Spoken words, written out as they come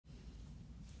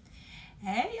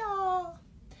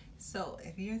So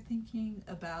if you're thinking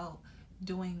about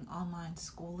doing online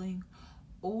schooling,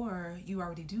 or you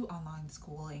already do online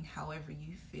schooling, however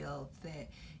you feel that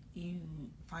you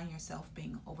find yourself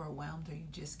being overwhelmed or you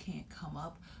just can't come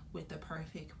up with the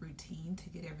perfect routine to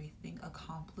get everything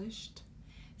accomplished,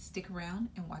 stick around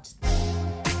and watch this.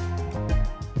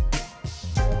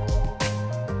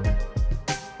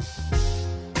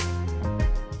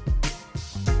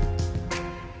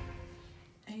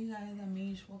 Hey guys, I'm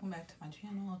Mish. Welcome back to my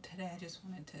channel. Today I just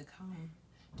wanted to come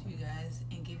to you guys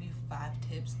and give you 5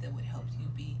 tips that would help you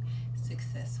be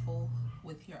successful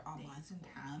with your online and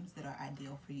times that are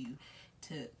ideal for you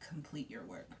to complete your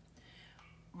work.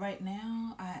 Right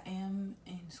now I am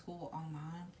in school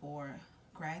online for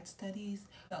grad studies.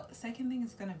 So the second thing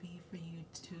is going to be for you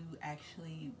to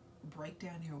actually break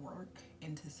down your work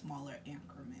into smaller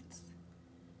increments.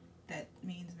 That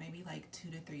means maybe like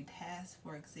 2 to 3 tasks.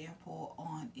 For example,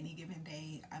 on any given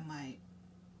day, I might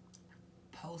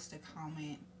post a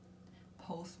comment,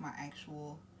 post my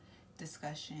actual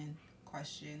discussion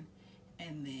question,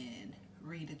 and then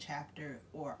read a chapter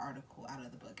or article out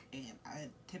of the book. And I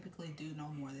typically do no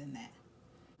more than that.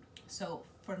 So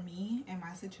for me, in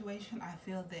my situation, I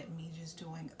feel that me just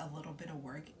doing a little bit of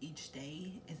work each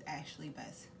day is actually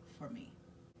best for me.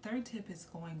 Third tip is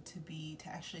going to be to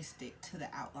actually stick to the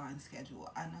outline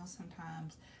schedule. I know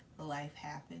sometimes life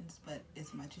happens, but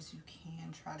as much as you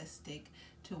can, try to stick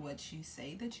to what you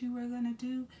say that you were going to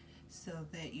do so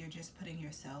that you're just putting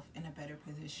yourself in a better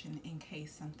position in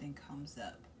case something comes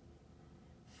up.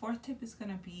 Fourth tip is going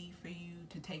to be for you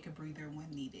to take a breather when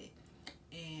needed.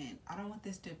 And I don't want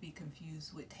this to be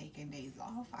confused with taking days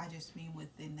off. I just mean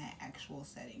within that actual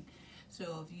setting.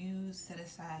 So if you set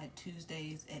aside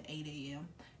Tuesdays at 8 a.m.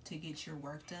 to get your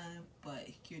work done, but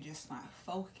you're just not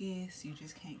focused, you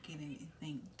just can't get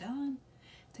anything done,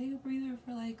 take a breather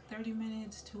for like 30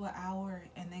 minutes to an hour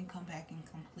and then come back and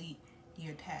complete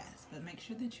your task. But make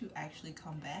sure that you actually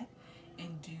come back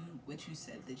and do what you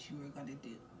said that you were going to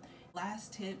do.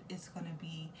 Last tip is going to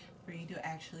be for you to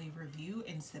actually review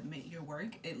and submit your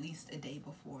work at least a day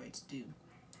before it's due.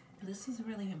 This is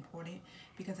really important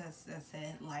because, as I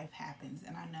said, life happens.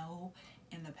 And I know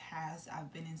in the past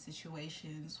I've been in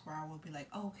situations where I will be like,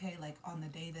 okay, like on the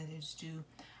day that it's due,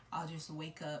 I'll just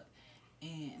wake up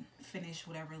and finish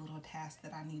whatever little task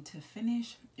that I need to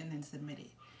finish and then submit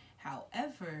it.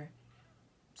 However,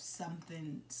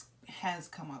 something has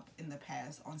come up in the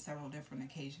past on several different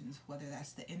occasions, whether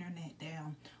that's the internet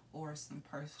down or some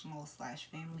personal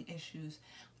 / family issues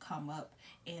come up,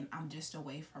 and I'm just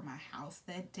away from my house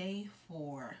that day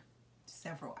for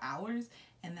several hours,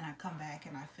 and then I come back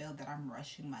and I feel that I'm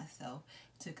rushing myself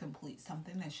to complete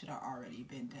something that should have already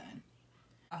been done.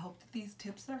 I hope that these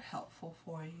tips are helpful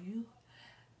for you,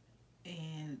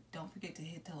 and don't forget to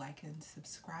hit the like and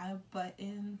subscribe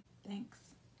button. Thanks.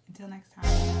 Until next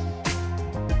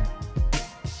time.